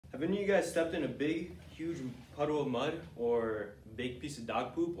Have any of you guys stepped in a big, huge puddle of mud or a big piece of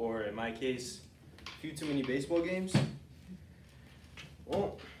dog poop, or in my case, a few too many baseball games?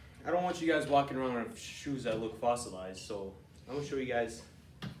 Well, I don't want you guys walking around with shoes that look fossilized, so I'm gonna show you guys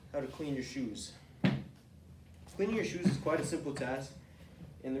how to clean your shoes. Cleaning your shoes is quite a simple task,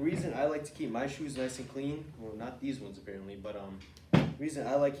 and the reason I like to keep my shoes nice and clean, well, not these ones apparently, but the reason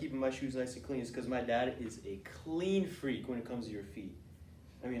I like keeping my shoes nice and clean is because my dad is a clean freak when it comes to your feet.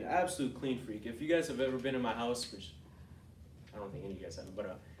 I mean, absolute clean freak. If you guys have ever been in my house, which I don't think any of you guys have,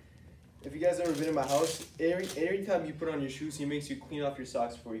 but if you guys have ever been in my house, every time you put on your shoes, he makes you clean off your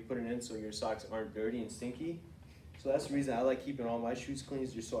socks before you put it in so your socks aren't dirty and stinky. So that's the reason I like keeping all my shoes clean,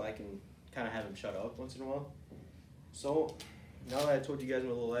 just so I can kind of have them shut up once in a while. So now that I told you guys my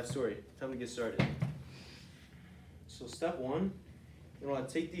little life story, time to get started. So step one, you're gonna want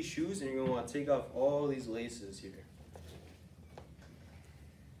to take these shoes and you're gonna want to take off all these laces here.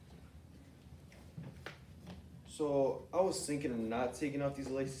 So I was thinking of not taking off these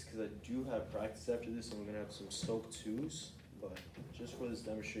laces because I do have practice after this and we're gonna have some soaked twos. But just for this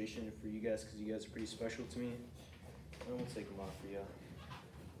demonstration and for you guys, because you guys are pretty special to me, I'm gonna take them off for you.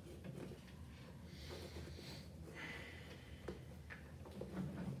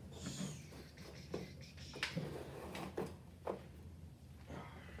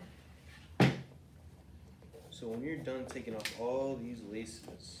 So when you're done taking off all these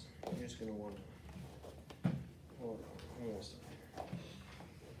laces, you're just gonna want to, hold on, almost done.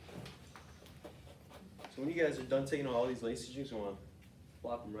 So when you guys are done taking off all these laces, you're just gonna want to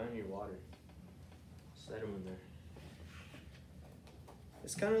flop them right in your water. Slide them in there.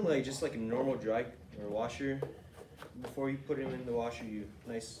 It's kind of like just like a normal dry or washer. Before you put them in the washer, you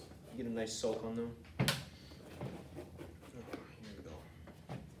get a nice soak on them.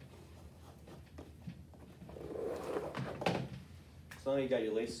 So now you got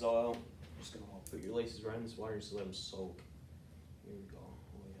your laces all out, I'm just gonna put your laces right in this water and just let them soak. Here we go.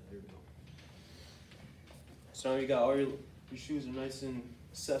 Oh yeah, there we go. So now you got all your shoes are nice and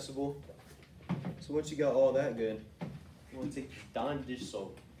accessible. So once you got all that good, you want to take Dawn dish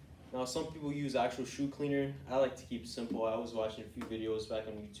soap. Now some people use actual shoe cleaner. I like to keep it simple. I was watching a few videos back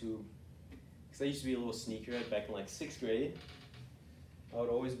on YouTube because I used to be a little sneakerhead back in like 6th grade. I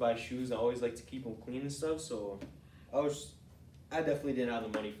would always buy shoes. I always like to keep them clean and stuff. So I definitely didn't have the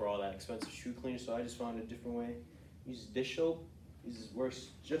money for all that expensive shoe cleaner, so I just found a different way. Use dish soap. This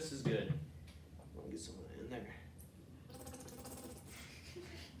works just as good. I'll get some of that in there.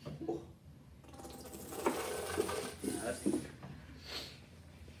 Oh. Yeah, that's good.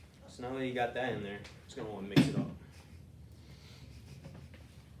 So now that you got that in there, I'm just gonna want to mix it up.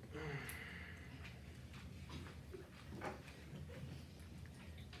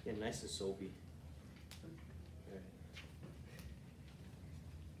 Get nice and soapy.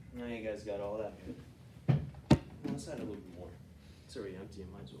 Now you guys got all that good. Let's add a little bit more. It's already empty, I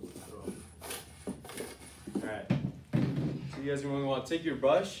might as well throw it. Alright. So you guys are going to want to take your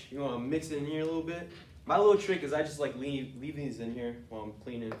brush, you want to mix it in here a little bit. My little trick is I just like leave these in here while I'm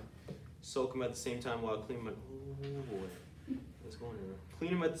cleaning. Soak them at the same time while I clean my, oh boy. What's going on?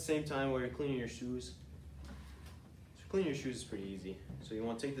 Clean them at the same time while you're cleaning your shoes. So cleaning your shoes is pretty easy. So you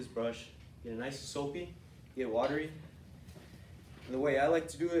want to take this brush, get it nice and soapy, get it watery. And the way I like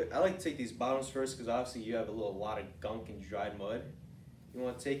to do it, I like to take these bottoms first because obviously you have a lot of gunk and dried mud. You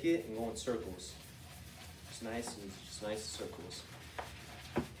want to take it and go in circles. Just nice and just nice circles.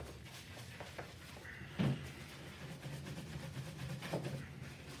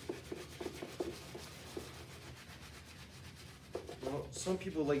 Well, some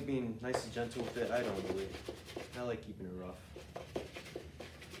people like being nice and gentle with it. I don't really. I like keeping it rough.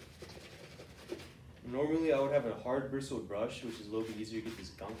 Normally I would have a hard bristled brush, which is a little bit easier to get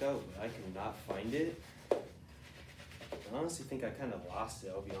this gunk out, but I cannot find it. I honestly think I kind of lost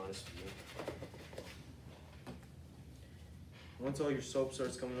it, I'll be honest with you. Once all your soap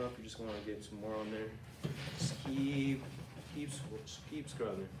starts coming up, you're just going to get some more on there. Just keep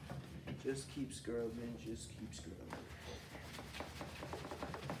scrubbing. Just keep scrubbing, just keep scrubbing.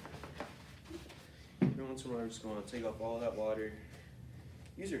 Every once in a while, we're just going to take off all that water.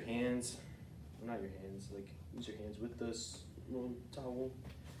 Use your hands. Well, not your hands, like use your hands with this little towel,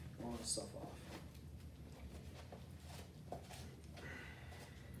 all that stuff off.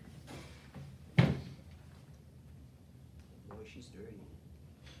 Boy, she's dirty.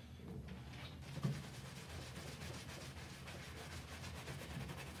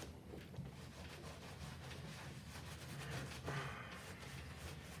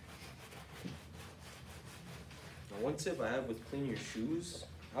 Now, one tip I have with cleaning your shoes,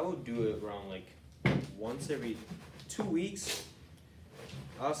 I would do it around like once every 2 weeks.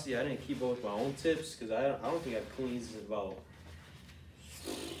 Honestly, I didn't keep up with my own tips because I don't think I've cleaned these in about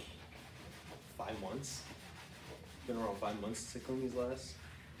 5 months. It's been around 5 months since I cleaned these last.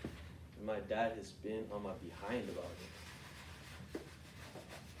 And my dad has been on my behind about it.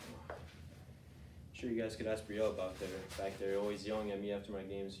 I'm sure you guys could ask Brielle about there. Back there, always yelling at me after my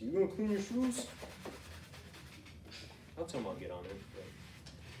games. You gonna clean your shoes? I'll tell him I'll get on it, but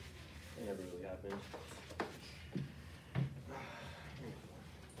it never really happened.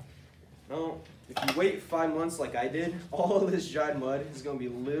 Now, if you wait 5 months like I did, all of this dried mud is gonna be a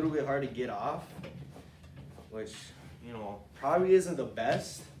little bit hard to get off, which, you know, probably isn't the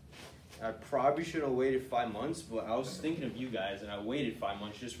best. I probably should have waited 5 months, but I was thinking of you guys, and I waited 5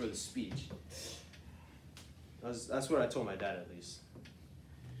 months just for the speech. That's what I told my dad, at least.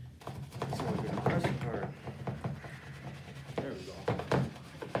 So there we go.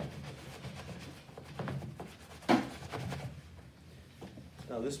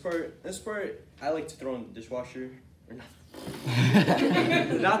 Now this part, I like to throw in the dishwasher, or not,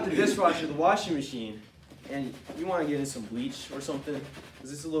 not the dishwasher, the washing machine. And you want to get in some bleach or something,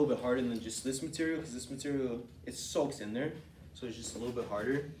 because it's a little bit harder than just this material, because this material, it soaks in there, so it's just a little bit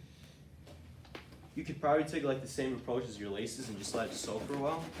harder. You could probably take like the same approach as your laces and just let it soak for a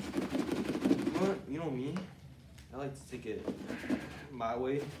while. But you know me, I like to take it my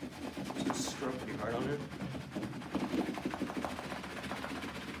way, just scrub pretty hard on it.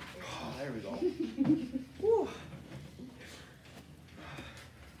 Oh, there we go. Whew.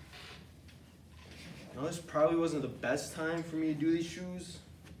 Now this probably wasn't the best time for me to do these shoes,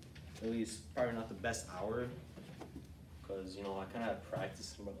 at least probably not the best hour, because you know I kind of had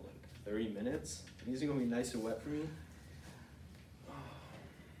practice in about like 30 minutes. These are gonna be nice and wet for me.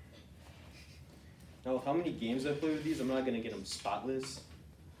 Now with how many games I play with these, I'm not gonna get them spotless.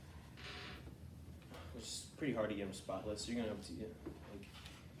 It's pretty hard to get them spotless, so you're gonna have to get, like,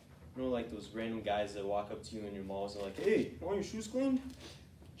 you know, like those random guys that walk up to you in your malls and are like, hey, you want your shoes cleaned?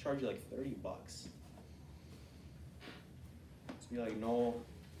 Charge you like $30. Be like, no.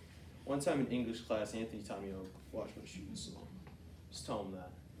 One time in English class, Anthony taught me to wash my shoes, so just tell him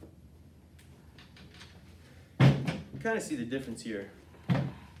that. You kind of see the difference here.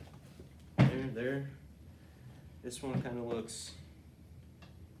 There. This one kind of looks,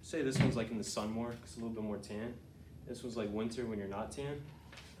 say this one's like in the sun more, it's a little bit more tan. This one's like winter when you're not tan.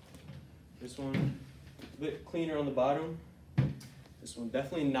 This one, a bit cleaner on the bottom. This one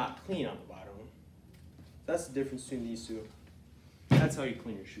definitely not clean on the bottom. That's the difference between these two. That's how you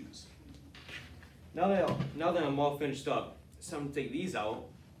clean your shoes. Now that I'm all finished up, it's time to take these out.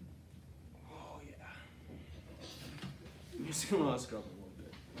 Oh yeah. I'm just gonna scrub them a little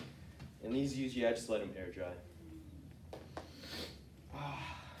bit. And these usually I just let them air dry.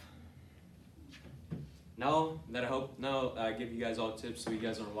 Now I give you guys all tips so you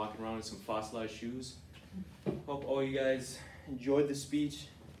guys aren't walking around in some fossilized shoes. Hope all you guys enjoyed the speech.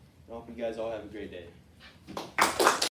 I hope you guys all have a great day.